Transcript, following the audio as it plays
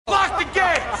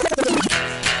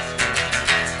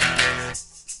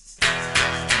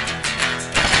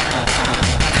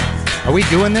Are we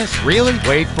doing this? Really?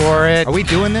 Wait for it. Are we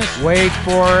doing this? Wait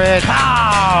for it.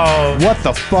 Pow! What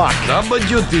the fuck?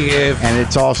 WTF. And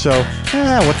it's also,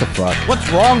 what the fuck? What's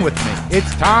wrong with me?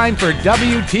 It's time for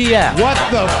WTF. What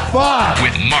the fuck?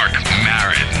 With Marc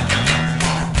Maron.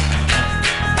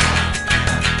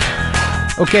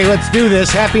 Okay, let's do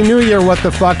this. Happy New Year, what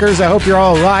the fuckers. I hope you're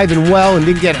all alive and well and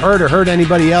didn't get hurt or hurt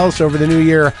anybody else over the New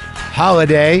Year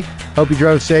holiday. Hope you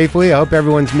drove safely. I hope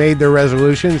everyone's made their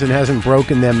resolutions and hasn't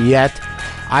broken them yet.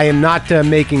 I am not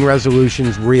making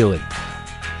resolutions, really.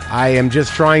 I am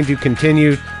just trying to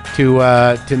continue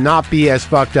to not be as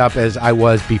fucked up as I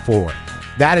was before.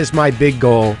 That is my big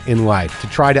goal in life, to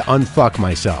try to unfuck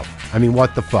myself. I mean,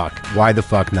 what the fuck? Why the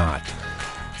fuck not?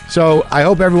 So I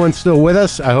hope everyone's still with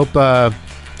us. I hope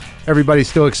everybody's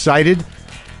still excited.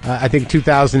 I think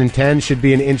 2010 should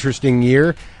be an interesting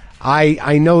year.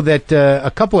 I know that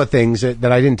a couple of things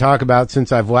that I didn't talk about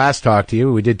since I've last talked to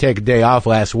you. We did take a day off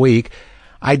last week.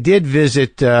 I did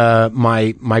visit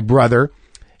my brother,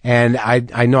 and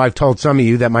I know I've told some of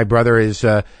you that my brother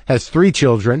has 3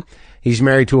 children. He's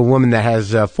married to a woman that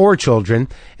has 4 children,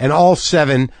 and all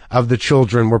 7 of the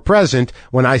children were present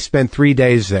when I spent 3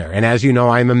 days there. And as you know,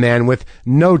 I'm a man with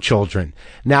no children.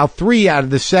 Now, 3 out of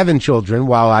the 7 children,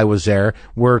 while I was there,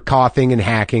 were coughing and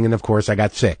hacking, and of course, I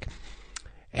got sick.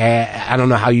 I don't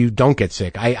know how you don't get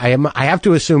sick. I have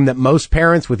to assume that most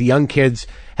parents with young kids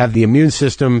have the immune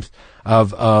systems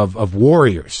of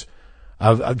warriors.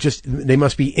 They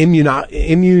must be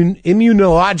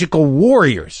immunological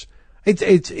warriors.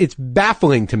 It's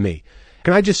baffling to me.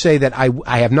 Can I just say that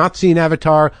I have not seen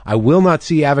Avatar. I will not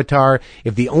see Avatar.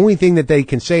 If the only thing that they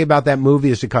can say about that movie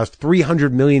is it cost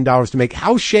 $300 million to make,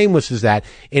 how shameless is that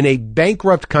in a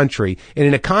bankrupt country, in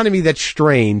an economy that's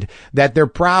strained, that they're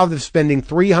proud of spending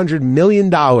 $300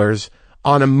 million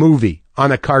on a movie,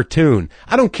 on a cartoon.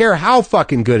 I don't care how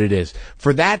fucking good it is.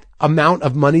 For that amount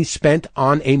of money spent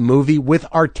on a movie with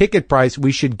our ticket price,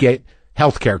 we should get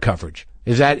healthcare coverage.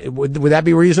 Would that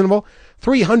be reasonable?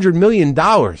 $300 million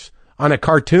on a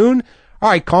cartoon? All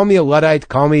right, call me a Luddite,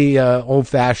 call me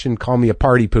old-fashioned, call me a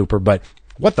party pooper, but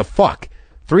what the fuck?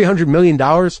 $300 million?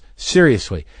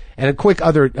 Seriously. And a quick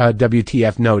other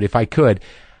WTF note, if I could.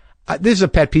 This is a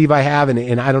pet peeve I have,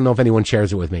 and I don't know if anyone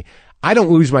shares it with me. I don't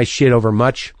lose my shit over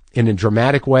much in a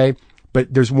dramatic way,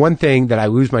 but there's one thing that I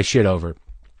lose my shit over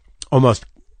almost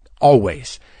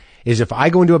always. Is if I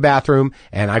go into a bathroom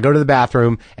and I go to the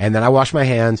bathroom and then I wash my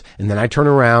hands and then I turn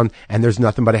around and there's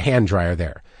nothing but a hand dryer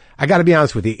there. I gotta be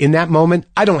honest with you. In that moment,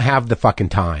 I don't have the fucking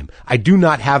time. I do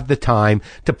not have the time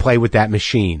to play with that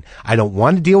machine. I don't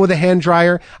want to deal with a hand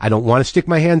dryer. I don't want to stick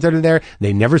my hands under there.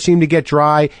 They never seem to get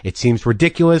dry. It seems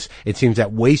ridiculous. It seems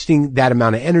that wasting that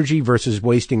amount of energy versus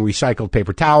wasting recycled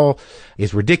paper towel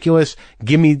is ridiculous.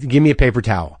 Give me a paper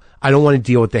towel. I don't want to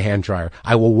deal with the hand dryer.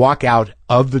 I will walk out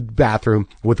of the bathroom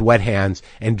with wet hands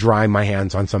and dry my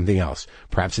hands on something else.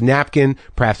 Perhaps a napkin,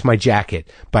 perhaps my jacket.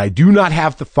 But I do not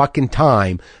have the fucking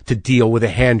time to deal with a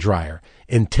hand dryer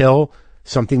until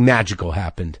something magical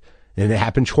happened. And it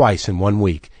happened twice in 1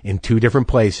 week. In 2 different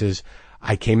places,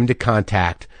 I came into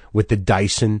contact with the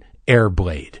Dyson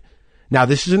Airblade. Now,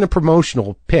 this isn't a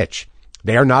promotional pitch.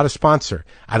 They are not a sponsor.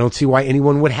 I don't see why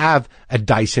anyone would have a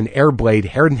Dyson Airblade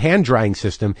hand drying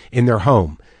system in their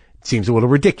home. It seems a little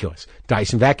ridiculous.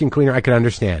 Dyson vacuum cleaner, I can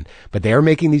understand. But they are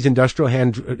making these industrial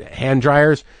hand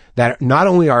dryers that not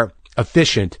only are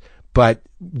efficient, but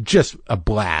just a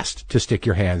blast to stick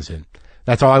your hands in.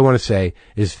 That's all I want to say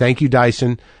is thank you,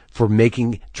 Dyson, for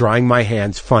making drying my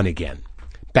hands fun again.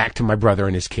 Back to my brother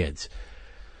and his kids.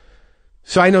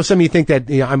 So I know some of you think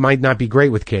that I might not be great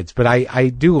with kids, but I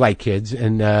do like kids,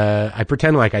 and I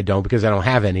pretend like I don't because I don't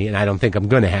have any, and I don't think I'm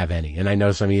going to have any. And I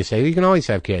know some of you say you can always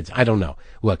have kids. I don't know.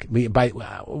 Look, if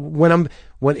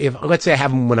let's say I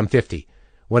have them when I'm 50,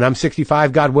 when I'm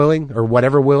 65, God willing, or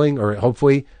whatever willing, or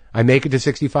hopefully I make it to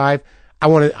 65, I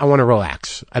want to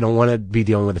relax. I don't want to be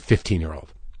dealing with a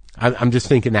 15-year-old. I'm just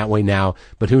thinking that way now,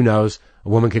 but who knows? A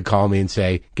woman could call me and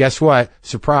say, "Guess what?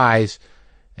 Surprise."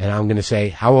 And I'm going to say,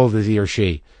 how old is he or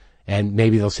she? And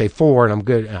maybe they'll say 4, and I'm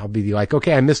good. And I'll be like,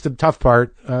 okay, I missed the tough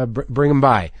part. Bring him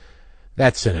by.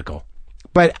 That's cynical.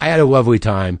 But I had a lovely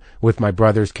time with my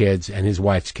brother's kids and his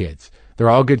wife's kids. They're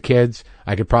all good kids.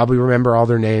 I could probably remember all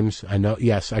their names. I know,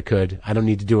 yes, I could. I don't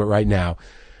need to do it right now.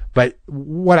 But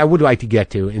what I would like to get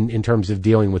to in terms of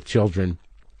dealing with children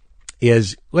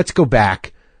is let's go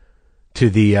back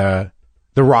to the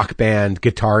rock band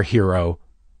Guitar Hero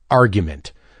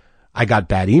argument. I got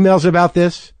bad emails about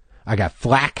this. I got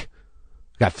flack.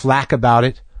 Got flack about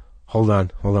it. Hold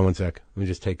on 1 sec. Let me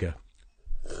just take a...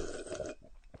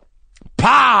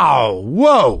 Pow!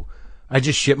 Whoa! I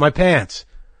just shit my pants.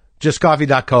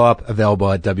 JustCoffee.coop,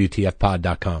 available at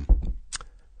WTFpod.com.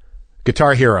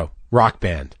 Guitar Hero, rock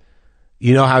band.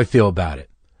 You know how I feel about it.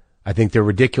 I think they're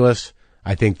ridiculous.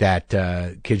 I think that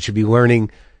kids should be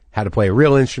learning how to play a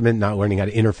real instrument, not learning how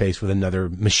to interface with another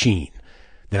machine.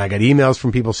 Then I got emails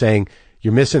from people saying,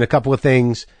 you're missing a couple of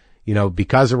things, you know,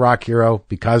 because of Rock Hero,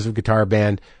 because of Guitar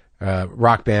Band,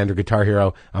 Rock Band or Guitar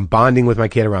Hero. I'm bonding with my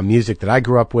kid around music that I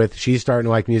grew up with. She's starting to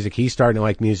like music. He's starting to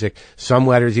like music. Some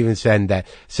letters even said that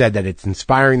it's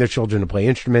inspiring their children to play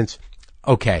instruments.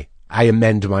 Okay. I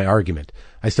amend my argument.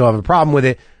 I still have a problem with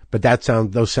it, but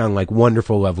those sound like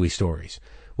wonderful, lovely stories.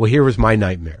 Well, here was my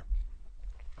nightmare.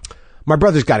 My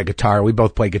brother's got a guitar. We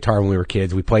both played guitar when we were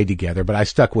kids. We played together, but I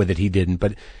stuck with it. He didn't.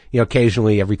 But, you know,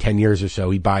 occasionally every 10 years or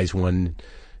so, he buys one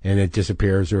and it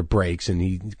disappears or it breaks and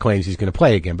he claims he's going to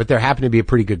play again. But there happened to be a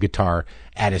pretty good guitar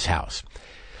at his house.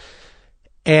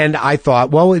 And I thought,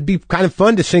 well, it'd be kind of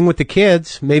fun to sing with the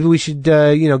kids. Maybe we should,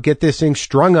 get this thing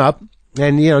strung up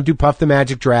and, do Puff the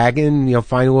Magic Dragon,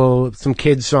 find some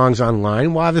kids songs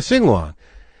online. We'll have a sing along.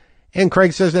 And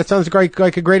Craig says, that sounds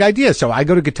like a great idea. So I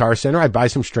go to Guitar Center. I buy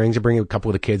some strings. I bring a couple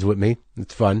of the kids with me.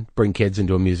 It's fun. Bring kids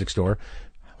into a music store.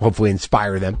 Hopefully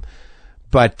inspire them.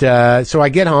 But, so I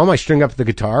get home, I string up the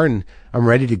guitar and I'm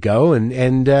ready to go.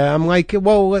 And I'm like,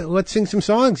 well, let's sing some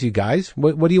songs, you guys.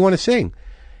 What do you want to sing?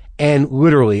 And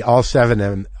literally all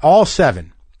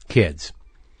seven kids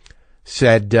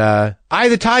said, Eye of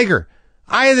the Tiger,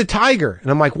 Eye of the Tiger. And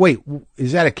I'm like, wait,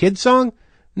 is that a kid song?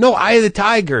 No, Eye of the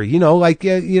Tiger,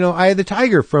 Eye of the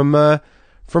Tiger from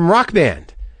Rock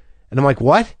Band. And I'm like,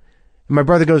 what? And my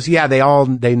brother goes, yeah,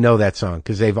 they know that song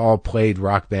because they've all played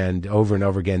Rock Band over and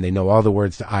over again. They know all the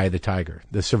words to Eye of the Tiger,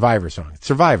 the Survivor song. It's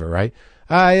Survivor, right?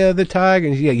 Eye of the Tiger.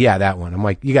 And yeah, that one. I'm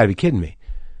like, you gotta be kidding me.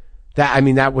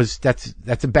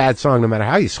 That's a bad song no matter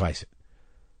how you slice it.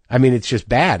 I mean, it's just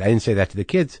bad. I didn't say that to the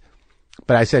kids,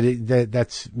 but I said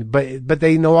but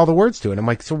they know all the words to it. I'm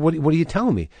like, so what are you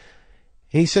telling me?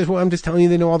 And he says, well, I'm just telling you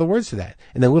they know all the words to that.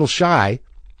 And then little Shy,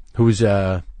 who's,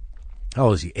 how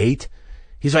old is he? 8?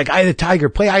 He's like, Eye of the Tiger,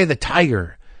 play Eye of the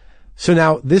Tiger. So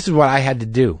now this is what I had to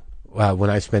do, when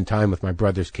I spent time with my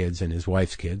brother's kids and his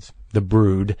wife's kids, the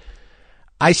brood.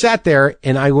 I sat there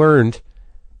and I learned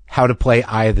how to play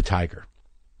Eye of the Tiger.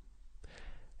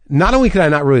 Not only could I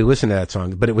not really listen to that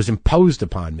song, but it was imposed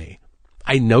upon me.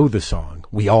 I know the song.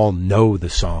 We all know the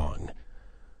song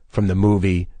from the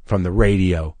movie, from the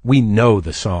radio. We know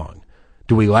the song.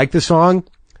 Do we like the song?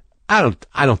 I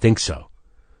don't think so.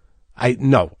 I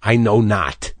know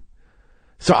not.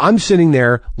 So I'm sitting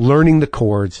there learning the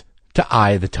chords to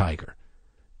Eye of the Tiger.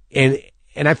 And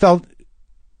I felt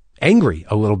angry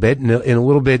a little bit and a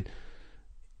little bit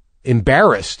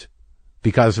embarrassed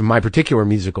because of my particular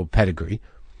musical pedigree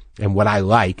and what I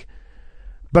like.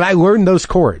 But I learned those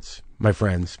chords, my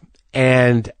friends,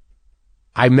 and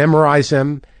I memorized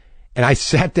them. And I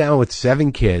sat down with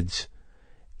 7 kids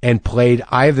and played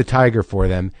Eye of the Tiger for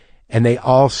them, and they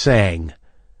all sang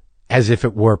as if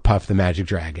it were Puff the Magic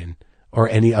Dragon or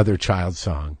any other child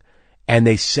song. And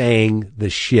they sang the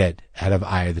shit out of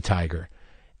Eye of the Tiger.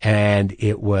 And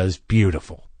it was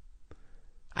beautiful.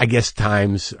 I guess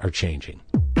times are changing.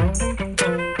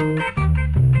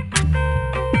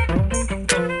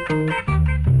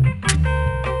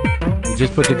 You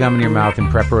just put the gum in your mouth in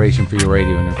preparation for your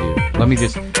radio interview.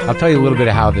 I'll tell you a little bit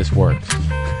of how this works.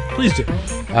 Please do.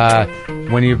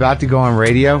 When you're about to go on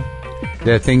radio,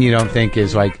 the thing you don't think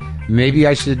is like, maybe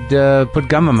I should put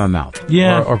gum in my mouth.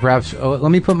 Yeah. Or perhaps,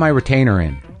 let me put my retainer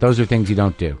in. Those are things you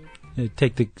don't do.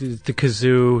 Take the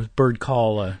kazoo, bird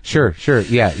call. Sure.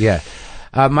 Yeah.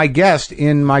 My guest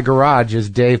in my garage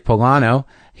is Dave Pullano.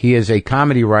 He is a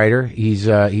comedy writer. He's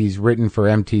written for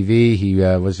MTV. He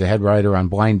was the head writer on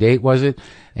Blind Date, was it?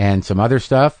 And some other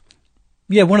stuff.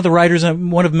 Yeah, one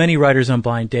of many writers on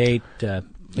Blind Date,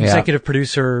 executive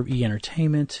producer, E!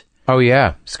 Entertainment. Oh,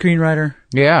 yeah. Screenwriter.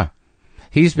 Yeah.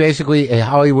 He's basically a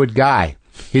Hollywood guy.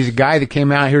 He's a guy that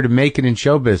came out here to make it in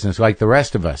show business like the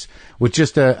rest of us with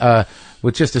just a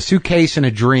suitcase and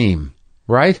a dream,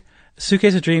 right?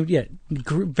 Suitcase, a dream, yeah.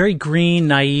 Very green,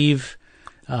 naive,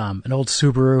 an old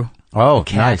Subaru. Oh,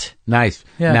 nice.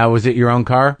 Yeah. Now, was it your own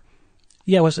car?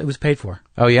 Yeah, it was paid for.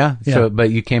 Oh, yeah? Yeah. So, but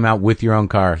you came out with your own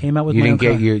car. Came out with my own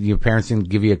car. Your parents didn't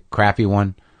give you a crappy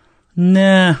one?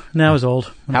 Nah, I was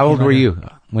old. How old were you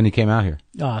when you came out here?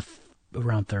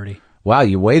 Around 30. Wow,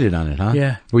 you waited on it, huh?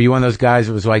 Yeah. Were you one of those guys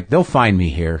that was like, they'll find me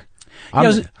here?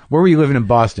 Where were you living in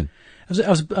Boston? I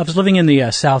was living in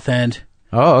the South End.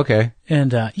 Oh, okay.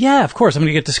 And, of course, I'm going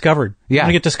to get discovered. Yeah. I'm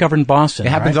going to get discovered in Boston. It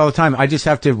happens all the time. I just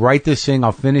have to write this thing,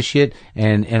 I'll finish it,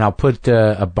 and I'll put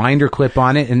a binder clip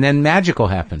on it, and then magic will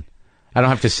happen. I don't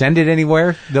have to send it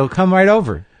anywhere. They'll come right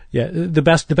over. Yeah, the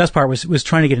best part was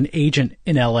trying to get an agent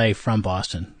in L.A. from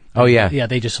Boston. Oh, yeah. Yeah,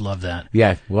 they just love that.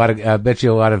 Yeah, I bet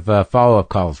you a lot of follow-up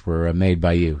calls were made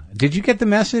by you. Did you get the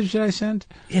message that I sent?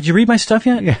 Yeah, did you read my stuff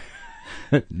yet? Yeah.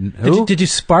 Did you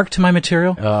spark to my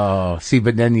material? Oh, see,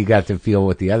 but then you got to feel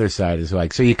what the other side is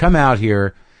like. So you come out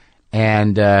here,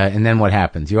 and then what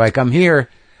happens? You're like, I'm here.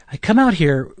 I come out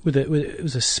here it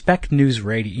was a spec news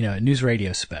radio, a news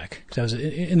radio spec. So I was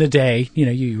in the day,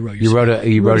 you wrote your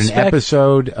You wrote an spec,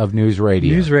 episode of news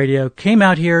radio. News radio. Came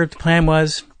out here. The plan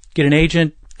was get an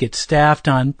agent, get staffed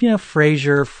on,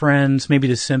 Frasier, Friends, maybe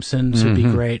The Simpsons would be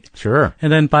great. Sure.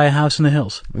 And then buy a house in the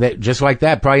hills. Just like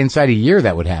that, probably inside a year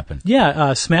that would happen.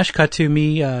 Yeah. Smash cut to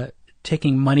me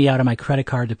taking money out of my credit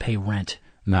card to pay rent.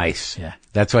 Nice. Yeah.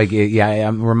 That's like,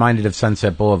 I'm reminded of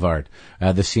Sunset Boulevard,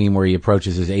 the scene where he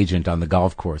approaches his agent on the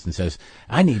golf course and says,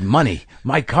 I need money.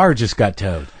 My car just got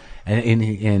towed. And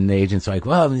the agent's like,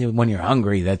 well, when you're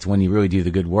hungry, that's when you really do the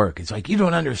good work. It's like, you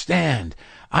don't understand.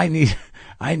 I need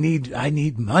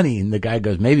money. And the guy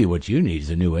goes, maybe what you need is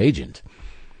a new agent.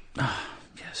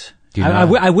 Yes.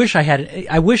 I wish I had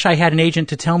an agent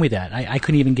to tell me that. I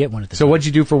couldn't even get one at the time. So what'd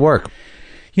you do for work?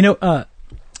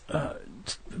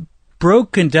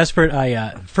 Broke and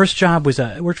desperate. First job was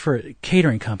I worked for a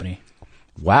catering company.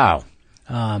 Wow.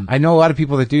 I know a lot of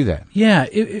people that do that. Yeah,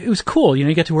 it was cool.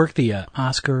 You get to work the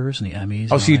Oscars and the Emmys.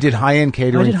 Oh, so you did high-end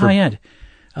catering? I did high-end.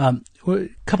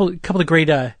 Couple of great,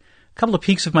 couple of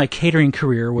peaks of my catering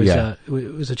career was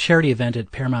was a charity event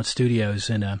at Paramount Studios,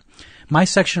 and my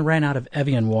section ran out of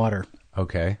Evian water.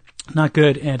 Okay. Not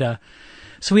good, and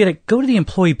so we had to go to the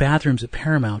employee bathrooms at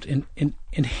Paramount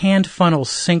and hand funnel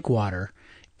sink water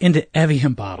into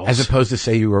Evian bottles. As opposed to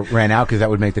say you ran out because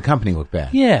that would make the company look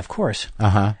bad. Yeah, of course.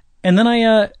 Uh-huh. And then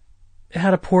I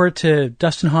had to pour it to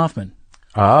Dustin Hoffman,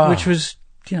 which was,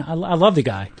 I love the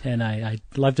guy, and I'd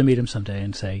love to meet him someday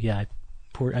and say,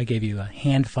 I gave you a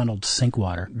hand-funneled sink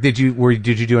water. Did you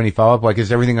do any follow-up? Like,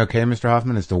 is everything okay, Mr.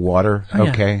 Hoffman? Is the water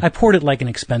okay? I poured it like an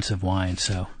expensive wine,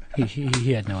 so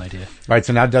he had no idea. All right,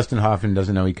 so now Dustin Hoffman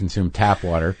doesn't know he consumed tap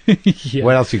water. Yeah.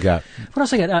 What else you got? What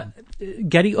else I got?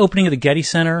 Opening of the Getty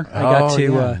Center. I got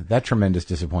to that tremendous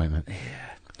disappointment.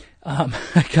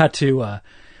 I got to.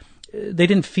 They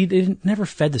never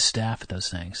fed the staff at those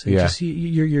things.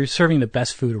 You're serving the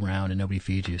best food around, and nobody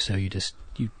feeds you, so you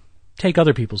take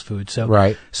other people's food. So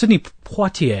right. Sidney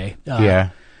Poitier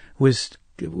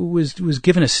was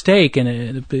given a steak,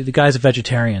 and the guy's a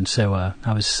vegetarian, so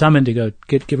I was summoned to go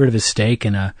get rid of his steak,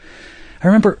 and I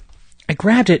remember I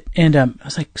grabbed it, and I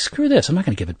was like, screw this, I'm not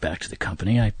going to give it back to the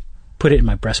company. I put it in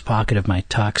my breast pocket of my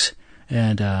tux,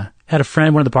 and had a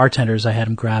friend, one of the bartenders, I had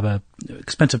him grab a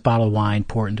expensive bottle of wine,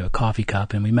 pour it into a coffee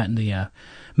cup, and we met in the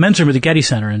men's room at the Getty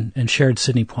Center and shared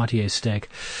Sidney Poitier's steak.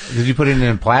 Did you put it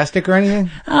in plastic or anything?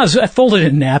 I folded it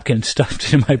in a napkin and stuffed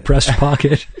it in my breast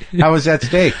pocket. How was that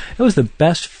steak? It was the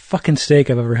best fucking steak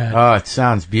I've ever had. Oh, it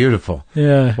sounds beautiful.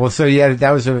 Yeah. Well, so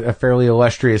that was a fairly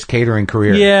illustrious catering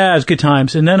career. Yeah, it was good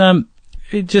times. And then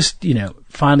it just,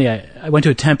 finally I went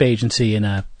to a temp agency,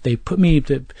 and they put me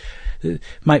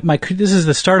this is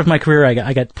the start of my career.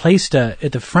 I got placed at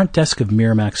the front desk of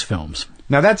Miramax Films.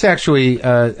 Now that's actually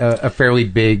a fairly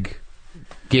big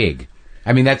gig.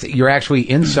 I mean, you're actually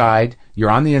inside. You're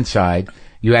on the inside.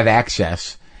 You have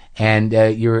access, and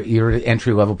you're at an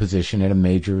entry level position at a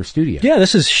major studio. Yeah,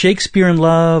 this is Shakespeare in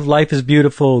Love, Life is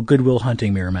Beautiful, Good Will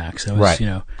Hunting, Miramax. That was,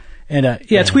 right. And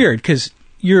it's weird because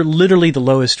you're literally the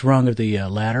lowest rung of the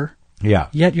ladder. Yeah.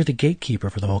 Yet you're the gatekeeper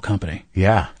for the whole company.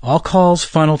 Yeah. All calls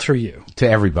funnel through you. To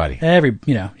everybody.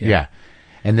 Yeah.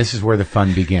 And this is where the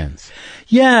fun begins.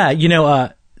 Yeah.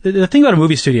 The thing about a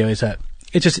movie studio is that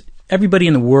it's just everybody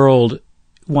in the world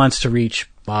wants to reach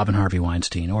Bob and Harvey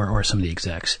Weinstein or some of the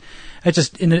execs. It's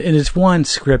just, and it's one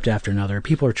script after another.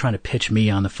 People are trying to pitch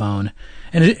me on the phone.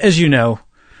 And as you know,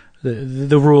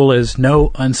 the rule is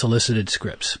no unsolicited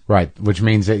scripts. Right, which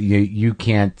means that you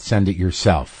can't send it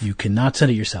yourself. You cannot send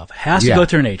it yourself. It has to go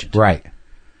through an agent. Right.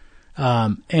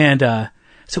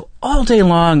 So all day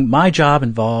long, my job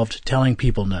involved telling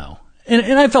people no.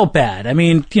 And I felt bad. I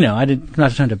mean, I'm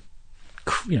not trying to,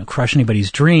 crush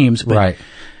anybody's dreams, but right.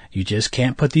 You just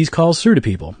can't put these calls through to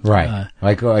people. Right.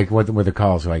 Like what were the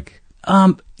calls like?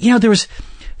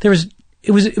 It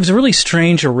was a really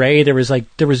strange array. There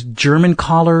was German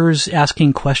callers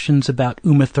asking questions about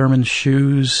Uma Thurman's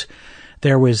shoes.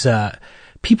 There was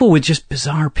people with just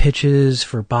bizarre pitches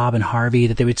for Bob and Harvey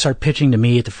that they would start pitching to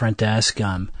me at the front desk. Give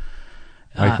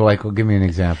me an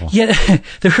example. Yeah,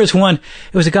 there was one.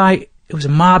 It was a guy. It was a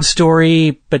mob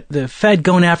story, but the Fed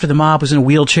going after the mob was in a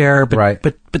wheelchair. But right.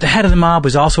 But the head of the mob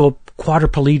was also a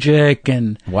quadriplegic,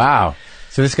 and wow.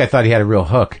 So this guy thought he had a real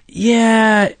hook.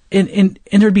 Yeah, and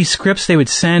there'd be scripts they would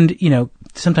send,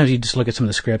 sometimes you just look at some of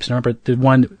the scripts. And I remember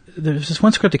there was this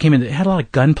one script that came in that had a lot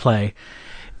of gunplay,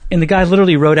 and the guy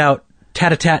literally wrote out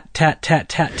tat-a-tat, tat-tat,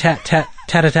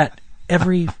 tat-a-tat,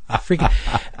 every freaking,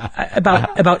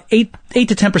 about 8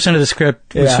 to 10% of the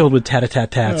script was filled with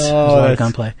tat-a-tat tats. There was a lot of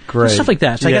gunplay. Great. Stuff like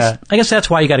that. So I guess that's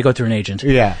why you got to go through an agent.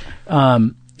 Yeah.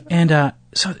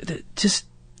 So just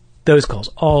those calls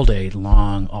all day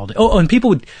long, all day. Oh,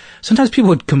 and sometimes people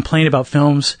would complain about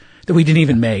films that we didn't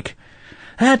even make.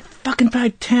 That fucking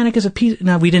Titanic is a piece.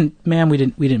 No, we didn't, ma'am. We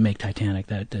didn't make Titanic.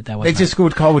 That was. They just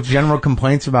would call with general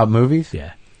complaints about movies.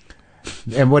 Yeah.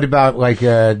 And what about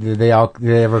did they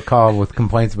ever call with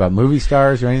complaints about movie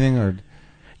stars or anything? Or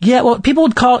yeah, well, people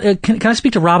would call. Can I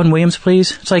speak to Robin Williams,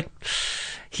 please? It's like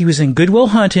he was in Good Will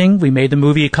Hunting. We made the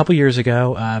movie a couple years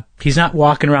ago. He's not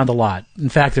walking around the lot. In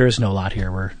fact, there is no lot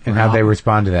here. And how'd they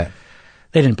respond to that?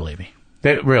 They didn't believe me.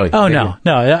 Really? Oh no.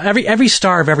 Every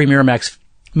star of every Miramax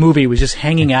movie was just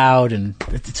hanging out, and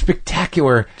it's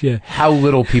spectacular how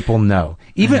little people know.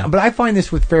 But I find this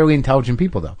with fairly intelligent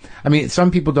people, though. I mean,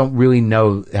 some people don't really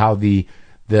know how the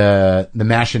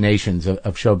machinations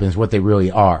of show business, what they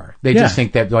really are. They just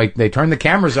think that they turn the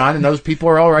cameras on and those people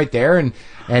are all right there and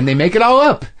they make it all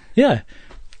up. Yeah.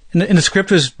 And the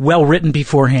script was well written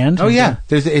beforehand. Oh yeah,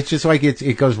 it's just like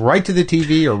it goes right to the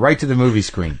TV or right to the movie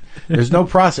screen. There's no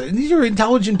process. And these are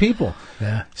intelligent people.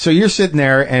 Yeah. So you're sitting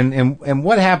there, and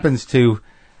what happens to?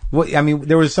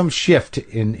 There was some shift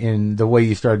in the way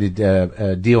you started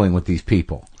dealing with these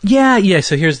people. Yeah.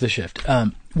 So here's the shift.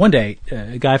 One day,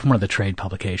 a guy from one of the trade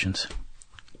publications,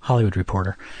 Hollywood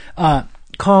Reporter,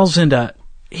 calls and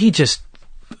he just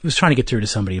was trying to get through to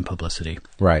somebody in publicity.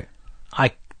 Right.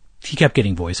 He kept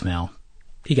getting voicemail.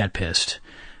 He got pissed.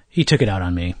 He took it out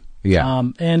on me. Yeah.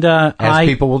 As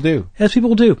people will do. As people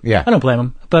will do. Yeah. I don't blame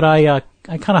him. But I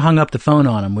kind of hung up the phone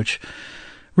on him, which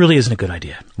really isn't a good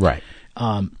idea. Right.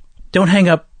 Don't hang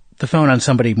up the phone on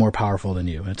somebody more powerful than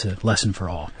you. It's a lesson for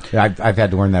all. Yeah, I've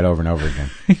had to learn that over and over again.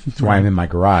 That's why I'm in my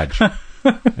garage.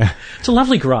 It's a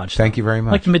lovely garage. Thank you very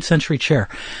much. Like the mid-century chair.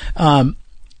 So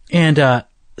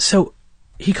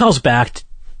he calls back.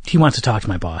 He wants to talk to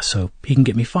my boss so he can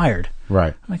get me fired.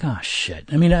 Right. I'm like, oh shit.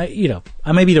 I mean,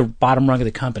 I may be the bottom rung of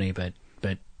the company, but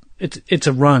it's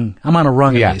a rung. I'm on a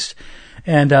rung at least.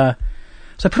 And so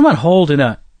I put him on hold and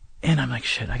I'm like,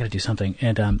 shit, I got to do something.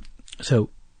 And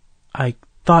so I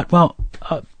thought,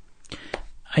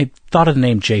 I thought of the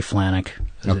name Jay Flanagan.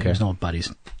 It was an old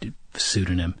buddy's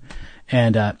pseudonym.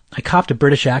 And I copped a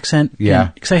British accent.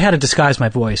 Yeah. Because I had to disguise my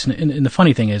voice. And the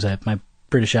funny thing is that my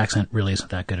British accent really isn't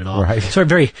that good at all. Right. So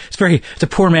it's a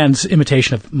poor man's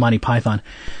imitation of Monty Python.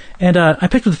 And I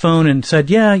picked up the phone and said,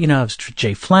 I was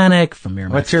Jay Flanagan from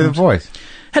Miramax. Let's hear the voice.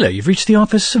 Hello, you've reached the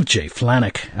office of Jay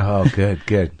Flanagan. Oh,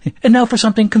 good. And now for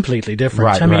something completely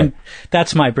different. Right,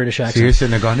 that's my British accent. So you're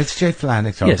sitting there going, it's Jay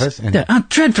Flanagan's office. Yes. I'm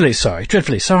dreadfully sorry.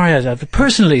 I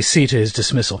personally see to his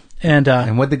dismissal. And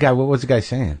what was the guy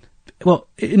saying? Well,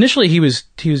 initially he was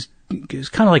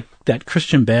kind of like that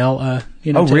Christian Bale.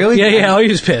 Oh, really? Yeah. He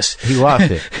was pissed. He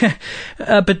lost it.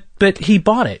 But he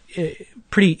bought it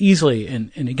pretty easily.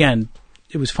 And again,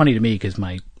 it was funny to me because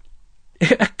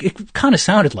it kind of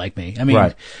sounded like me. I mean,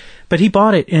 right. But he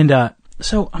bought it. And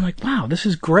so I'm like, wow, this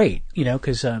is great,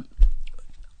 because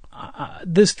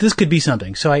this could be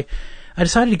something. So I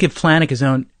decided to give Flanagan his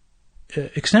own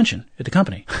extension at the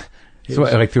company. So,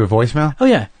 like through a voicemail? Oh,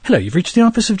 yeah. Hello, you've reached the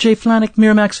office of Jay Flanagan,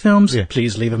 Miramax Films. Yeah.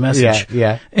 Please leave a message.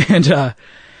 Yeah.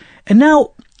 And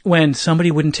now, when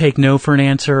somebody wouldn't take no for an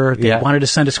answer, they wanted to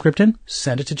send a script in,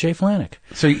 send it to Jay Flanagan.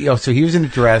 So he was in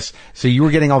address. So you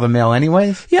were getting all the mail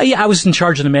anyways? Yeah. I was in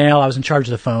charge of the mail. I was in charge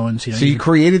of the phones. So you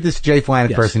created this Jay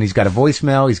Flanagan person. He's got a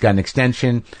voicemail. He's got an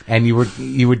extension. And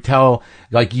you would tell,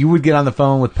 like, you would get on the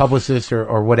phone with publicists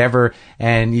or whatever,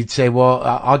 and you'd say, well,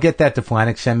 I'll get that to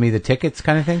Flanagan. Send me the tickets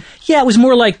kind of thing? Yeah, it was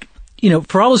more like,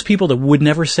 for all those people that would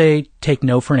never say take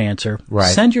no for an answer,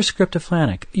 send your script to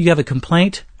Flanagan. You have a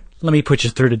complaint? Let me put you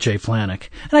through to Jay Flanagan.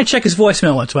 And I check his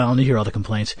voicemail once in a while and you hear all the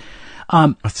complaints.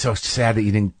 It's so sad that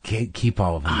you didn't keep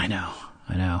all of them. I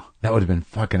know. That would have been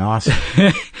fucking awesome.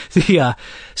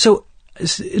 So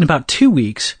in about 2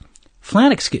 weeks,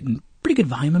 Flanagan's getting pretty good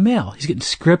volume of mail. He's getting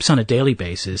scripts on a daily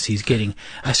basis.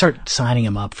 I start signing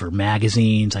him up for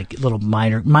magazines, like little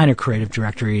minor creative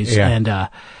directories. Yeah.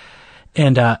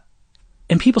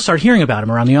 And people start hearing about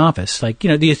him around the office. Like,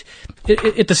 at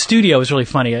the studio, it was really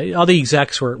funny. All the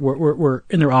execs were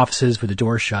in their offices with the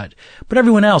doors shut. But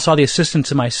everyone else, all the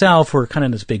assistants and myself, were kind of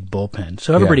in this big bullpen.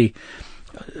 So everybody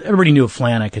knew of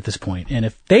Flanagan at this point. And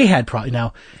if they had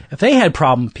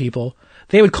problem people,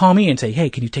 they would call me and say, hey,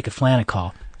 can you take a Flanagan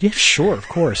call? Yeah, sure, of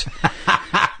course.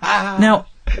 Now,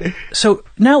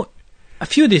 a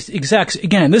few of these execs,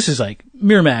 again, this is like,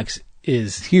 Miramax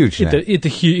is huge. It's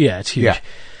huge. Yeah.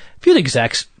 A few of the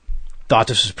execs thought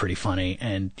this was pretty funny,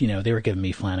 and, they were giving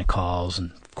me Flanagan calls,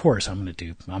 and of course I'm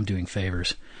doing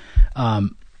favors.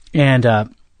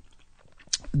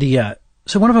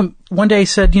 So one of them one day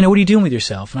said, what are you doing with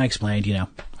yourself? And I explained,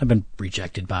 I've been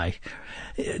rejected by,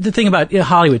 the thing about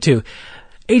Hollywood too,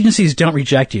 agencies don't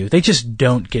reject you. They just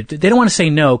don't want to say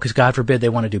no because God forbid they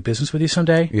want to do business with you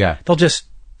someday. Yeah. They'll just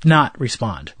not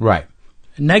respond. Right.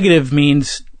 Negative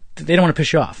means they don't want to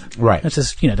piss you off. Right. That's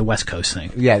just, the West Coast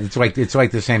thing. Yeah, it's like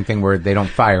the same thing where they don't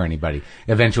fire anybody.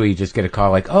 Eventually you just get a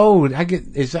call like, "Oh, I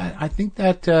think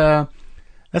that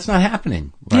that's not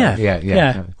happening." Right.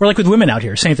 Yeah. Or like with women out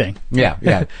here, same thing.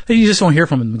 Yeah. You just won't hear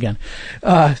from them again.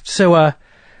 So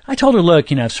I told her,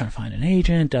 look, I was trying to find an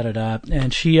agent,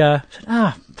 and she said,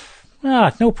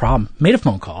 no problem. Made a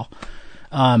phone call.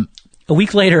 A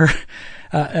week later,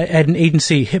 I had an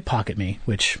agency hip pocket me,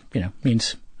 which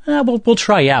means we'll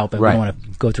try you out, but we don't want to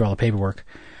go through all the paperwork.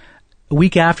 A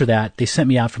week after that, they sent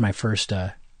me out for my first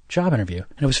job interview,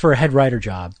 and it was for a head writer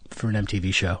job for an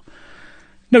MTV show.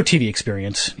 No TV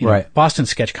experience. Right. Boston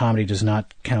sketch comedy does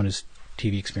not count as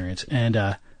TV experience. And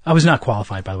I was not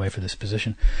qualified, by the way, for this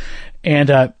position. And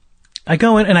I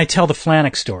go in and I tell the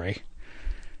Flanagan story.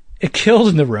 It killed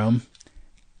in the room.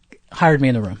 Hired me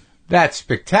in the room. That's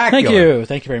spectacular. Thank you.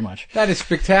 Thank you very much. That is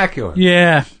spectacular.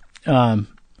 Yeah. And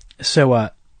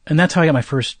that's how I got my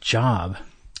first job.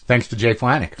 Thanks to Jay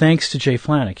Flanagan. Thanks to Jay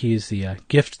Flanagan. He's the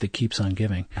gift that keeps on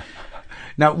giving.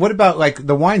 Now, what about like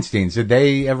the Weinsteins? Did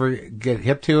they ever get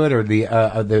hip to it, or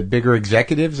the bigger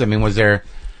executives? I mean, was there?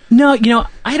 No,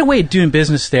 I had a way of doing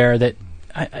business there that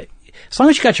as long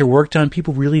as you got your work done,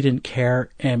 people really didn't care.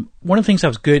 And one of the things I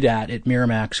was good at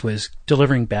Miramax was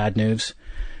delivering bad news.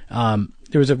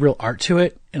 There was a real art to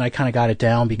it, and I kind of got it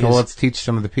down because. Well, let's teach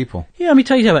some of the people. Yeah, let me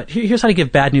tell you about. Here's how to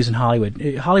give bad news in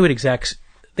Hollywood. Hollywood execs.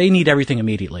 They need everything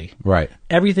immediately. Right.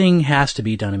 Everything has to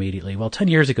be done immediately. Well, 10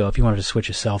 years ago, if you wanted to switch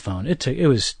a cell phone, it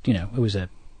was a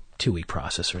 2-week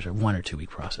process or a 1 or 2 week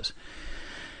process.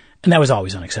 And that was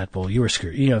always unacceptable. You were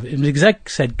screwed. If an exec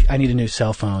said, I need a new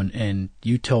cell phone, and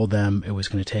you told them it was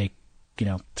going to take,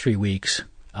 3 weeks,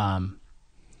 if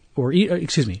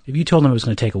you told them it was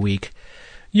going to take a week,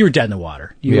 you were dead in the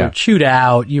water. You were chewed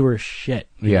out. You were shit.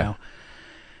 You know?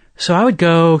 So I would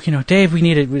go, Dave, get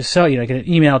an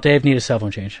email, Dave, need a cell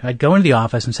phone change. I'd go into the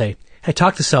office and say, hey,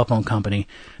 talk to the cell phone company.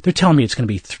 They're telling me it's going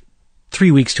to be 3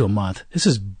 weeks to a month. This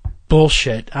is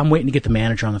bullshit. I'm waiting to get the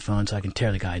manager on the phone so I can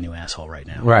tear the guy a new asshole right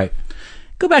now. Right.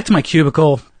 Go back to my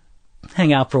cubicle,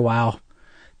 hang out for a while,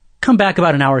 come back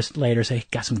about an hour later, say,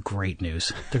 got some great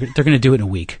news. They're going to do it in a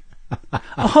week.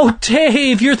 Oh,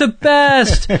 Dave, you're the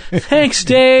best. Thanks,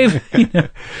 Dave.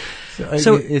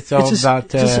 So it's all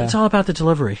about it's all about the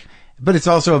delivery, but it's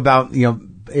also about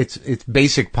it's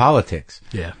basic politics.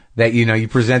 Yeah, that you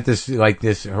present this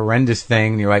horrendous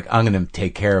thing, and you're like, I'm going to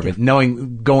take care of it,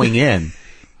 knowing going in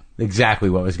exactly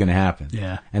what was going to happen.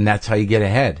 Yeah, and that's how you get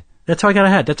ahead. That's how I got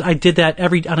ahead. I did that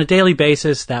on a daily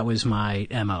basis. That was my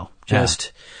MO.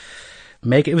 Just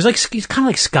make it. It was like he's kind of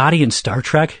like Scotty in Star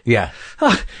Trek. Yeah.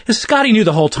 Scotty knew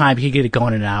the whole time he'd get it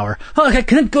going in an hour. I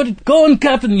can't go on,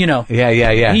 Captain.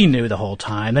 Yeah. He knew the whole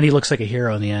time. Then he looks like a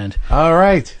hero in the end. All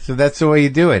right. So that's the way you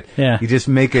do it. Yeah. You just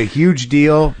make a huge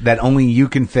deal that only you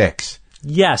can fix.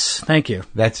 Yes. Thank you.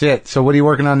 That's it. So what are you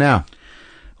working on now?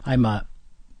 I'm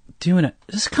doing it.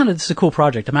 This is a cool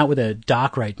project. I'm out with a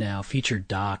doc right now, featured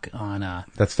doc on.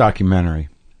 That's documentary.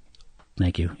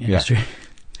 Thank you. Industry. Yeah.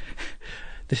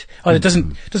 It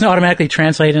doesn't automatically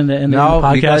translate in the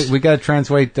podcast. We got to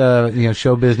translate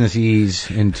show business ease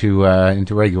into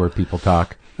regular people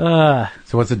talk. So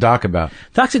what's the doc about?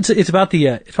 It's about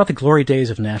the glory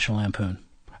days of National Lampoon.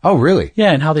 Oh, really?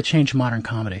 Yeah, and how they changed modern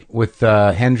comedy with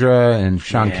Hendra and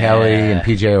Sean Kelly and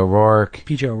PJ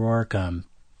O'Rourke.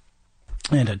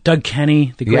 And Doug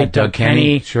Kenny, the great Doug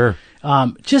Kenny. Sure.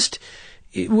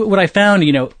 What I found,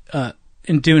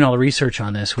 in doing all the research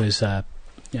on this was.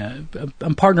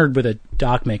 I'm partnered with a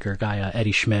doc maker guy,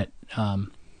 Eddie Schmidt.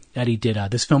 Eddie did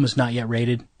This Film Is Not Yet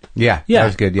Rated. Yeah, that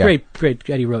was good. Yeah, great.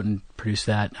 Eddie wrote and produced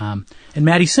that. And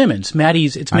Maddie Simmons.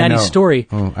 Maddie's story.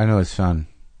 Oh, I know his son,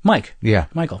 Mike. Yeah,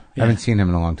 Michael. Yeah. I haven't seen him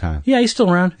in a long time. Yeah, he's still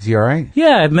around. Is he all right?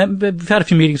 Yeah, I've had a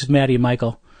few meetings with Maddie and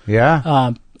Michael.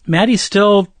 Yeah. Maddie's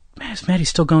still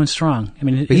going strong. I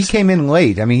mean, but he came in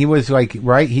late. I mean, he was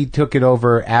right. He took it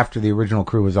over after the original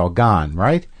crew was all gone,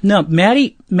 right? No,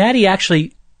 Maddie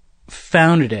actually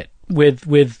founded it with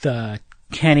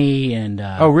Kenny and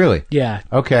oh, really? Yeah.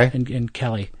 Okay. And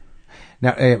Kelly.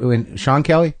 Now, Sean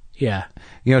Kelly? Yeah.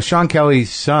 You know, Sean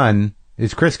Kelly's son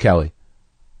is Chris Kelly.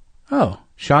 Oh.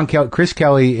 Chris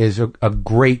Kelly is a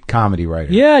great comedy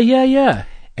writer. Yeah.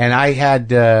 And I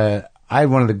had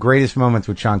one of the greatest moments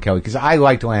with Sean Kelly because I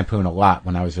liked Lampoon a lot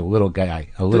when I was a little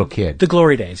kid. The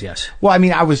glory days, yes. Well, I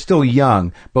mean, I was still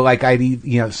young, but like I'd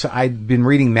been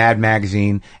reading Mad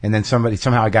Magazine, and then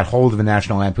somehow I got hold of a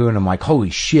National Lampoon, and I'm like, holy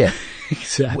shit,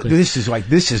 exactly. This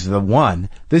is the one.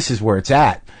 This is where it's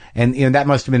at, and you know that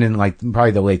must have been in like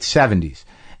probably the late '70s,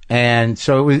 and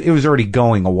so it was already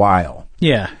going a while.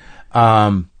 Yeah.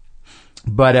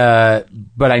 But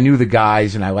I knew the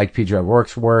guys, and I liked P.J.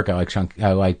 O'Rourke's work.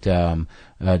 I liked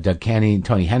Doug Kenny,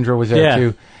 Tony Hendra was there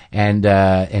too,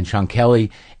 and Sean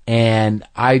Kelly. And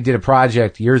I did a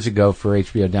project years ago for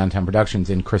HBO Downtown Productions,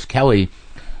 and Chris Kelly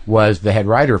was the head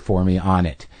writer for me on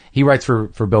it. He writes for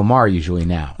Bill Maher usually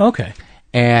now. Okay.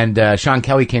 And Sean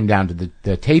Kelly came down to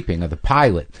the taping of the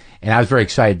pilot, and I was very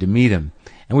excited to meet him.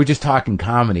 And we're just talking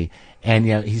comedy. And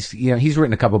he's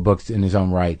written a couple of books in his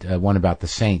own right. One about the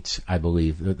Saints, I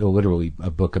believe, literally a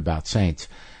book about saints.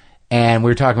 And we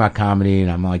were talking about comedy,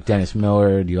 and I'm like, Dennis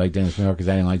Miller, do you like Dennis Miller? Because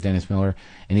I didn't like Dennis Miller.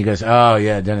 And he goes, oh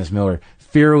yeah, Dennis Miller,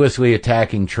 fearlessly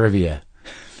attacking trivia.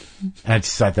 And I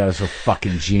just thought that was so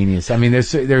fucking genius. I mean,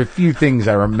 there are a few things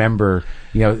I remember,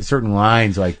 certain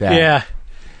lines like that. Yeah.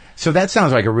 So that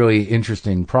sounds like a really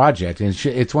interesting project, and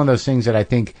it's one of those things that I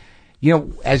think,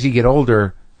 as you get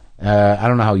older. I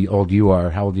don't know how old you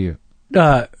are. How old are you?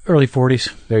 Early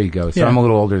 40s. There you go. So I'm a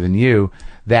little older than you.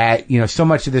 That, so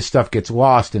much of this stuff gets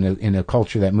lost in a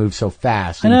culture that moves so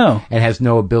fast. And, I know. And has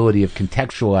no ability of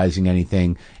contextualizing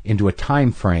anything into a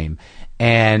time frame.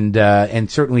 And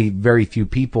certainly very few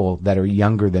people that are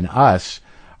younger than us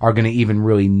are going to even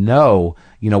really know,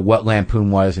 what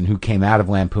Lampoon was and who came out of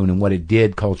Lampoon and what it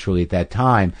did culturally at that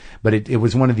time. But it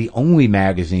was one of the only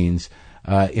magazines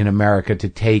in America to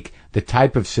take the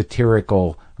type of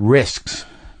satirical risks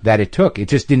that it took. It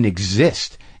just didn't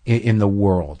exist in the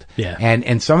world. Yeah.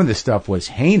 And some of the stuff was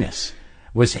heinous.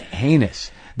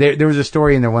 There was a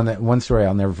story in there, one story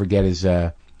I'll never forget is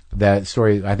that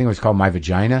story, I think it was called My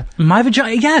Vagina. My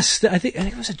Vagina, yes. I think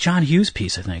it was a John Hughes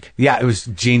piece, I think. Yeah, it was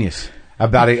genius.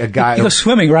 About a guy. He goes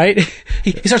swimming, right?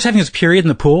 He starts having his period in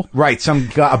the pool. Right.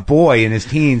 A boy in his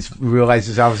teens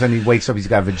realizes all of a sudden he wakes up, he's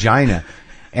got a vagina.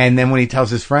 And then when he tells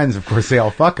his friends, of course, they all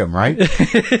fuck him, right?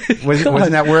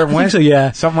 Wasn't that where it went? I think so,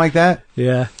 yeah. Something like that?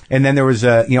 Yeah. And then there was,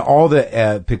 all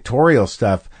the pictorial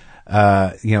stuff,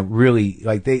 really,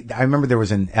 like I remember there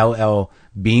was an LL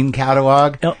Bean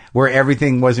catalog where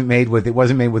everything wasn't made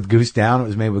with goose down, it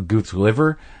was made with goose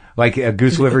liver. Like a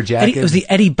goose liver jacket. It was the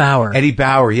Eddie Bauer. Eddie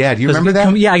Bauer, yeah. Do you remember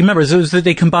that? Yeah, I remember. So it was that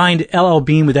they combined LL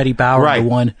Bean with Eddie Bauer into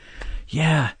one.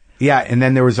 Yeah. Yeah, and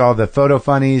then there was all the photo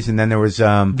funnies, and then there was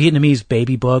Vietnamese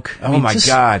baby book. Oh my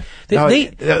God!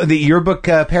 The yearbook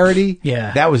parody.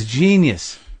 Yeah, that was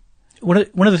genius. One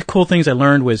of the cool things I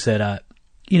learned was that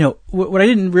what I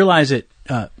didn't realize that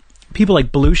people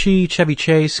like Belushi, Chevy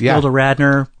Chase, Gilda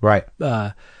Radner, right,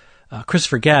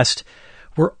 Christopher Guest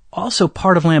were also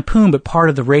part of Lampoon, but part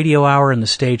of the radio hour and the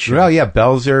stage show. Well, yeah,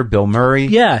 Belzer, Bill Murray.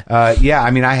 Yeah.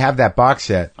 I mean, I have that box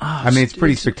set. It's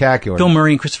pretty spectacular. Bill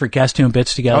Murray and Christopher Guest doing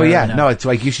bits together. Oh, yeah. No, it's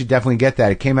like, you should definitely get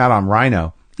that. It came out on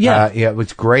Rhino. Yeah. It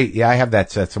was great. Yeah, I have that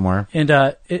set somewhere. And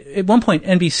at one point,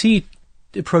 NBC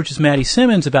approaches Maddie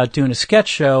Simmons about doing a sketch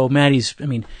show.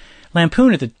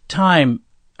 Lampoon at the time,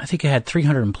 I think it had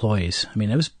 300 employees. I mean,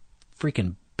 it was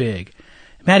freaking big.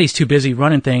 Maddie's too busy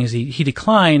running things. He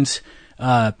declines.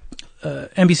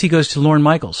 NBC goes to Lorne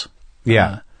Michaels.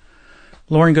 Yeah.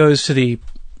 Lorne goes to the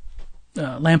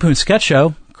Lampoon sketch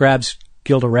show, grabs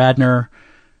Gilda Radner,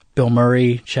 Bill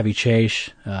Murray, Chevy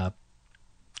Chase,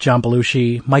 John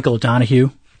Belushi, Michael O'Donoghue,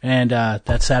 and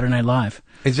that's Saturday Night Live.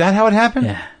 Is that how it happened?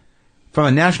 Yeah. From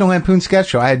a National Lampoon sketch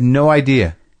show? I had no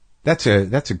idea. That's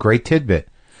a great tidbit.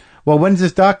 Well, when's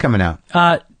this doc coming out?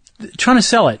 Trying to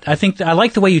sell it. I think I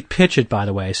like the way you pitch it, by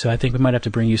the way. So I think we might have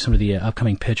to bring you some of the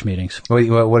upcoming pitch meetings.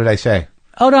 What did I say?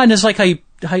 Oh no, and just like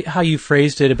how you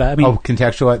phrased it about.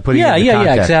 Contextual. Putting it in the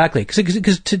context. Exactly.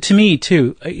 Because to me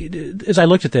too, as I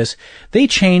looked at this, they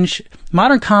changed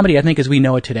modern comedy. I think as we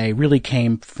know it today, really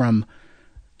came from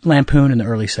Lampoon in the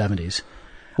early '70s.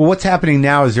 Well, what's happening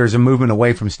now is there's a movement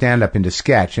away from stand-up into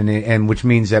sketch, and which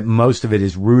means that most of it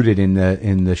is rooted in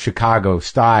the Chicago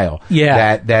style.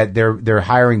 Yeah. That they're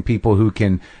hiring people who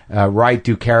can write,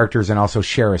 do characters, and also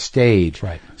share a stage.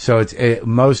 Right. So a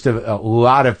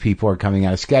lot of people are coming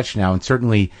out of sketch now, and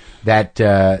certainly that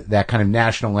kind of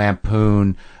National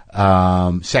Lampoon,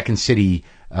 Second City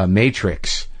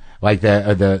matrix like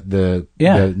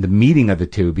the meeting of the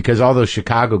two, because all those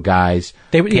Chicago guys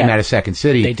came out of Second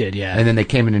City. They did, yeah. And then they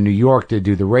came into New York to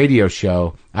do the radio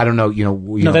show. I don't know,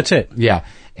 No, that's it. Yeah.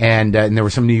 And there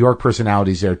were some New York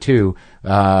personalities there too.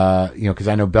 Because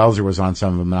I know Belzer was on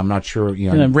some of them, and I'm not sure,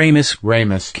 And then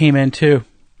Ramus came in too.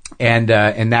 And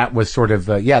that was sort of,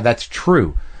 that's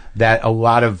true. That a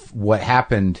lot of what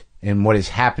happened and what is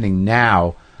happening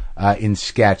now, in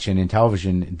sketch and in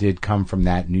television did come from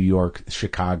that New York,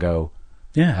 Chicago,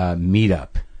 meetup.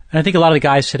 And I think a lot of the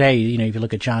guys today, if you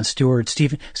look at Jon Stewart,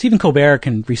 Stephen Colbert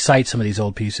can recite some of these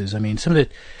old pieces. I mean, some of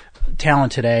the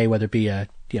talent today, whether it be,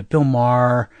 Bill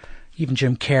Maher, even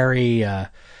Jim Carrey,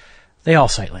 they all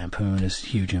cite Lampoon as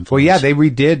huge influence. Well, yeah, they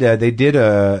did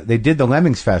the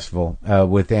Lemmings Festival,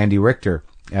 with Andy Richter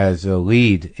as a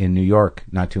lead in New York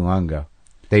not too long ago.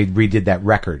 They redid that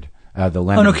record. The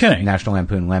Lemmings, no kidding. National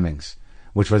Lampoon Lemmings,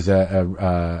 which was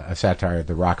a satire of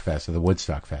the Rock Fest, or the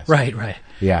Woodstock Fest. Right.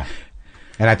 Yeah.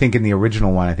 And I think in the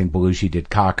original one, Belushi did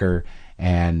Cocker,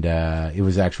 and it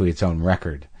was actually its own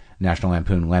record, National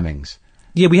Lampoon Lemmings.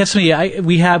 Yeah, we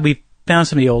have we found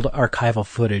some of the old archival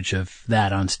footage of that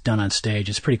done on stage.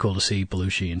 It's pretty cool to see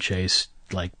Belushi and Chase,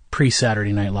 like,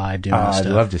 pre-Saturday Night Live doing this stuff.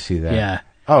 I'd love to see that. Yeah.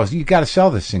 Oh, so you got to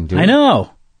sell this thing, dude. I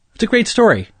know. It's a great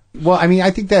story. Well, I mean,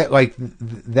 I think that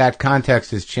that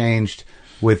context has changed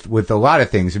with a lot of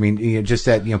things. I mean, just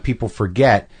that people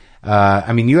forget.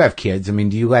 I mean, you have kids. I mean,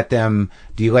 do you let them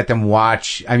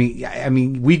watch? I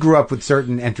mean, we grew up with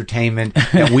certain entertainment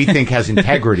that we think has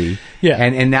integrity. Yeah.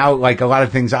 And now, like, a lot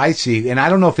of things I see, and I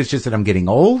don't know if it's just that I'm getting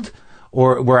old,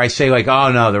 or where I say, like,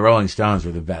 oh no, the Rolling Stones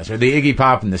were the best, or the Iggy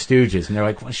Pop and the Stooges, and they're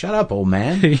like, well, shut up, old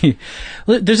man.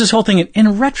 There's this whole thing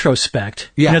in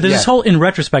retrospect. Yeah. There's this whole in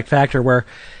retrospect factor where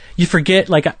you forget,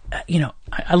 like,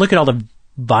 I look at all the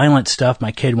violent stuff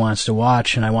my kid wants to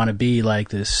watch, and I want to be like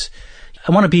this.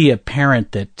 I want to be a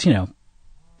parent that,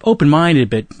 open-minded,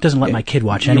 but doesn't let my kid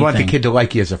watch anything. You want the kid to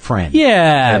like you as a friend.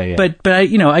 Yeah. But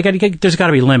there's got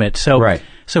to be a limit. So, right.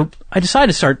 So I decided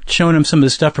to start showing him some of the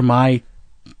stuff from my,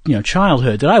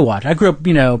 childhood that I watched. I grew up,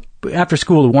 after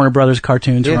school, the Warner Brothers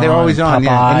cartoons were on. They're always on,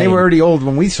 Popeye, and they were already old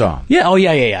when we saw them. Yeah,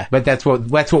 yeah. But that's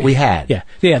what we had. Yeah.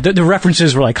 The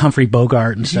references were like Humphrey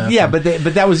Bogart and stuff. Yeah, but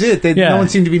that was it. No one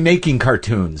seemed to be making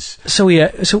cartoons. So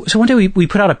so one day we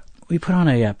put on a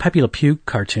Pepe Le Pew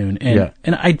cartoon, and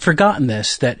I'd forgotten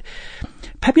that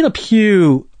Pepe Le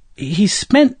Pew, he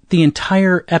spent the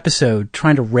entire episode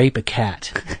trying to rape a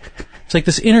cat. It's like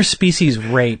this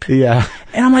interspecies rape. Yeah.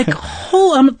 And I'm like,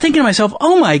 I'm thinking to myself,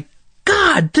 oh my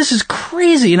God, this is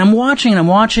crazy. And I'm watching,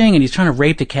 and he's trying to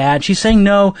rape the cat. She's saying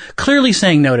no, clearly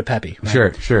saying no to Pepe.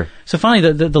 Right? Sure. So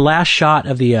finally, the last shot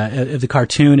of the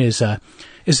cartoon is the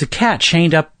cat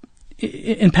chained up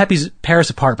in Pepe's Paris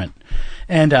apartment.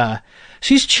 And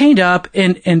she's chained up,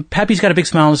 and Pepe's got a big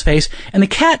smile on his face, and the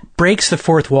cat breaks the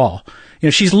fourth wall.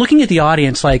 She's looking at the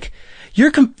audience like,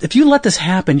 if you let this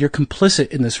happen, you're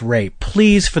complicit in this rape.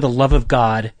 Please, for the love of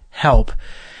God, help.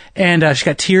 And she's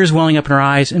got tears welling up in her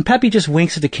eyes, and Pepe just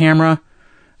winks at the camera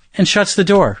and shuts the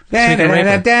door. So he can rape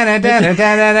her. Is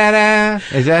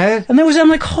that it? And I'm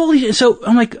like, holy... So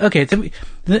I'm like, okay.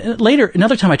 Later,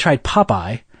 another time I tried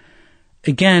Popeye,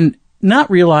 again, not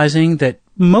realizing that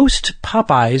most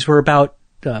Popeyes were about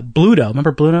Bluto.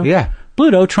 Remember Bluto? Yeah.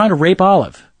 Bluto trying to rape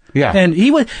Olive. Yeah. And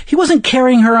he wasn't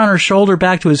carrying her on her shoulder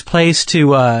back to his place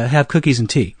to have cookies and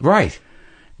tea. Right.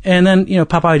 And then,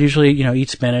 Popeye would usually, eat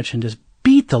spinach and just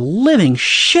beat the living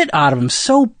shit out of him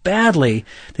so badly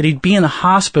that he'd be in the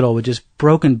hospital with just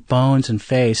broken bones and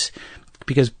face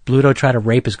because Bluto tried to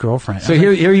rape his girlfriend. So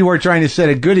here you were trying to set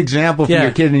a good example for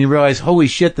your kid, and you realize, holy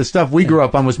shit, the stuff we grew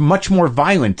up on was much more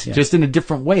violent, just in a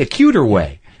different way, a cuter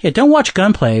way. Yeah, don't watch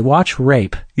gunplay, watch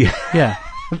rape. Yeah. Yeah.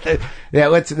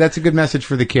 Yeah, that's a good message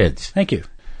for the kids. Thank you.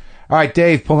 All right,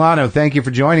 Dave Pullano, thank you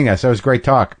for joining us. That was great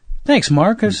talk. Thanks,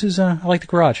 Mark. This is I like the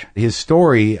garage. His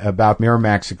story about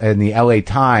Miramax in the LA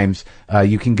Times,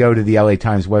 you can go to the LA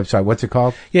Times website. What's it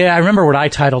called? Yeah, I remember what I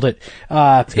titled it.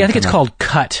 I think it's called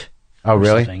Cut. Oh,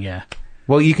 really? Yeah.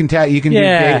 Well, you can do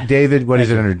David, what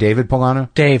is it under? David Pullano?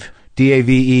 Dave.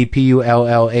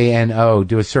 DavePullano.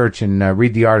 Do a search and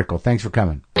read the article. Thanks for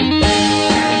coming.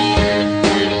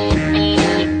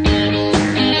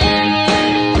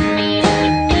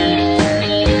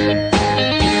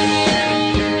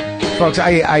 Folks,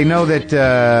 I know that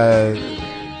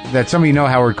some of you know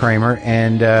Howard Kremer,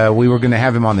 and we were going to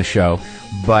have him on the show,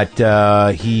 but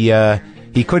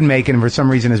he couldn't make it, and for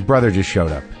some reason his brother just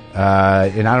showed up.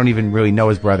 and I don't even really know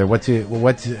his brother. What's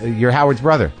you're Howard's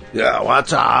brother? Yeah,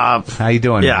 what's up? How you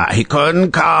doing? Yeah, he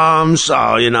couldn't come, so,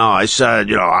 I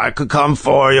said, I could come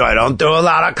for you. I don't do a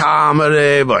lot of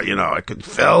comedy, but, I could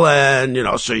fill in,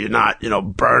 so you're not,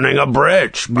 burning a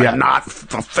bridge by not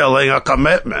fulfilling a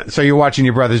commitment. So you're watching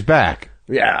your brother's back?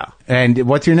 Yeah. And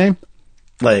what's your name?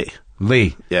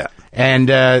 Lee. Yeah. And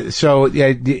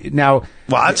now...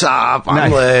 What's up?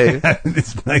 I'm Lee.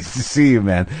 It's nice to see you,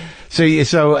 man.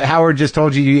 So Howard just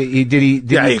told you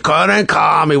he couldn't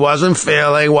come. He wasn't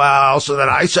feeling well. So then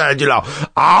I said,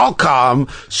 I'll come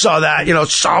so that,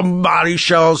 somebody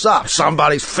shows up.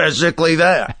 Somebody's physically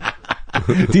there.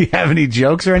 Do you have any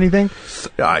jokes or anything?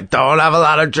 I don't have a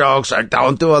lot of jokes. I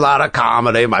don't do a lot of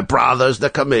comedy. My brother's the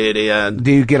comedian.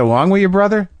 Do you get along with your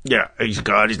brother? Yeah, he's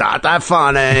good. He's not that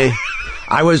funny.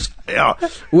 I was,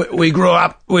 we grew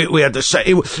up, we had to say,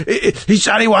 he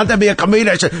said he wanted to be a comedian.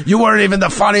 I said, you weren't even the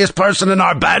funniest person in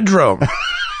our bedroom.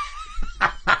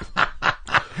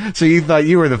 So you thought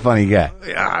you were the funny guy?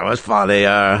 Yeah, I was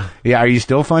funnier. Yeah, are you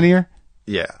still funnier?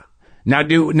 Yeah. Now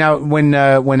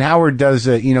when Howard does,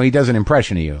 he does an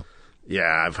impression of you.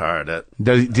 Yeah, I've heard it.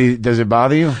 Does it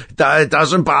bother you? It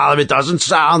doesn't bother me. It doesn't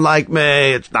sound like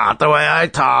me. It's not the way I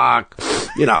talk. Friends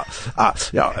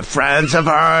have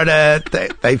heard it.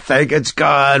 They think it's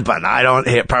good, but I don't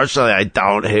hear. Personally, I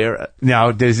don't hear it.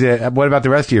 Now, what about the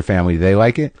rest of your family? Do they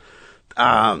like it?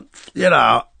 I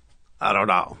don't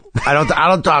know. I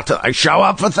don't talk to. I show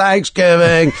up for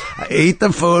Thanksgiving. I eat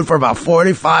the food for about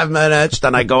 45 minutes.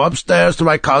 Then I go upstairs to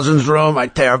my cousin's room. I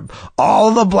tear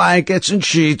all the blankets and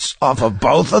sheets off of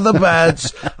both of the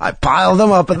beds. I pile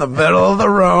them up in the middle of the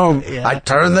room. Yeah. I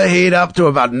turn the heat up to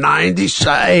about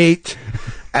 98,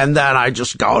 and then I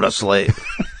just go to sleep.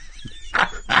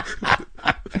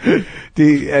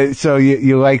 So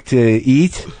you like to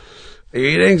eat?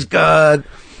 Eating's good.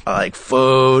 I like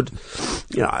food.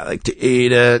 I like to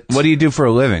eat it. What do you do for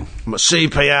a living? I'm a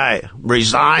CPA.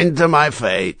 Resigned to my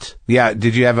fate. Yeah.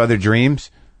 Did you have other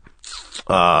dreams?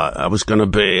 I was going to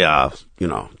be,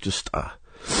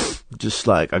 just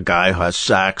like a guy who has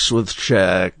sex with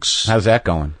chicks. How's that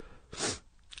going?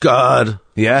 Good.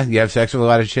 Yeah? You have sex with a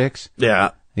lot of chicks?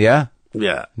 Yeah. Yeah?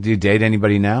 Yeah. Do you date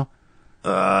anybody now?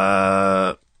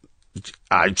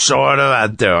 I sort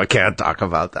of do. I can't talk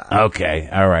about that. Okay.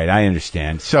 All right. I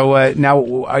understand. So,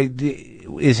 now,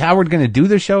 is Howard going to do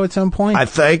the show at some point? I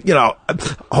think,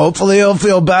 hopefully he'll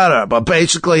feel better. But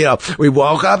basically, we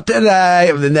woke up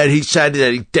today, and then he said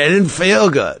that he didn't feel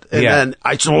good. And then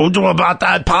I told him about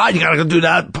that pod. You got to go do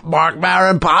that Marc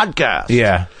Maron podcast.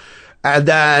 Yeah. And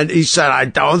then he said, I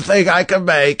don't think I can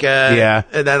make it. Yeah.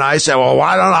 And then I said, well,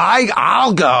 why don't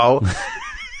I'll go.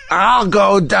 I'll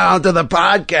go down to the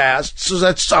podcast so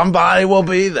that somebody will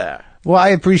be there. Well, I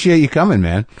appreciate you coming,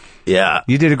 man. Yeah.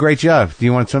 You did a great job. Do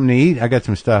you want something to eat? I got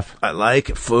some stuff. I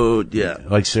like food, yeah.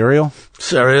 Like cereal?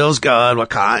 Cereal's good. What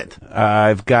kind?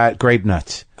 I've got grape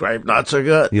nuts. Grape nuts are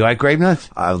good. You like grape nuts?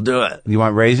 I'll do it. You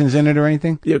want raisins in it or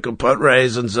anything? You can put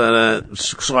raisins in it.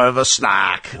 Sort of a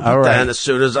snack. All right. Then as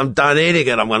soon as I'm done eating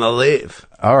it, I'm going to leave.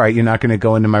 All right. You're not going to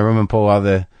go into my room and pull all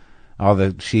the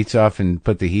sheets off and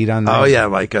put the heat on there? Oh, yeah,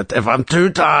 Mike. If I'm too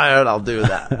tired, I'll do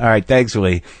that. All right. Thanks,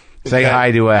 Lee. Say hi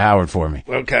to Howard for me.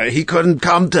 Okay. He couldn't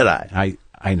come today.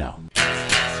 I know.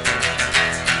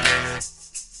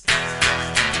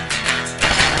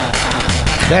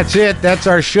 That's it. That's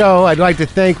our show. I'd like to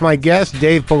thank my guest,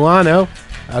 Dave Pullano.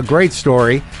 A great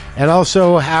story. And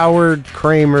also Howard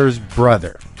Kremer's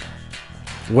brother.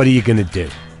 What are you going to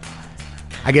do?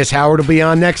 I guess Howard will be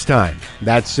on next time.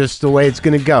 That's just the way it's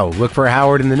going to go. Look for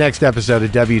Howard in the next episode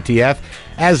of WTF.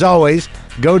 As always,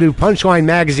 go to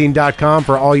punchlinemagazine.com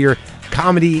for all your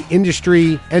comedy,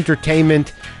 industry,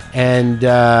 entertainment, and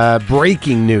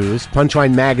breaking news.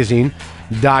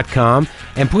 punchlinemagazine.com.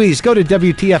 And please go to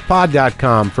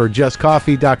WTFpod.com for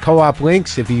justcoffee.coop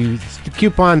links. If the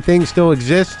coupon thing still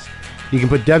exists, you can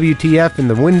put WTF in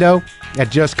the window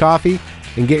at Just Coffee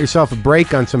and get yourself a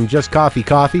break on some Just Coffee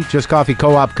coffee, Just Coffee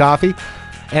Co-op coffee.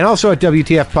 And also at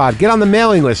WTF Pod. Get on the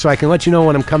mailing list so I can let you know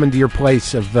when I'm coming to your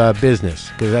place of business,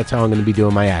 because that's how I'm going to be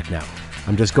doing my act now.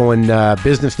 I'm just going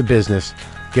business to business,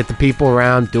 get the people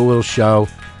around, do a little show,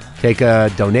 take a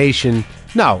donation.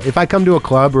 No, if I come to a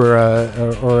club or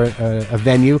a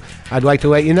venue, I'd like to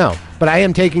let you know. But I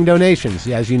am taking donations.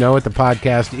 As you know, the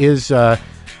podcast is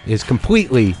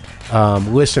completely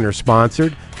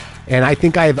listener-sponsored. And I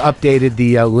think I have updated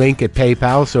the link at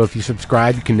PayPal, so if you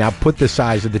subscribe, you can now put the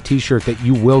size of the T-shirt that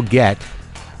you will get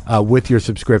with your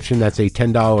subscription. That's a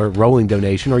 $10 rolling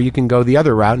donation, or you can go the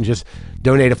other route and just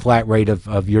donate a flat rate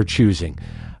of your choosing.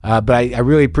 But I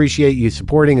really appreciate you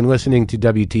supporting and listening to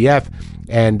WTF.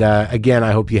 And again,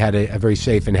 I hope you had a very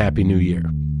safe and happy New Year.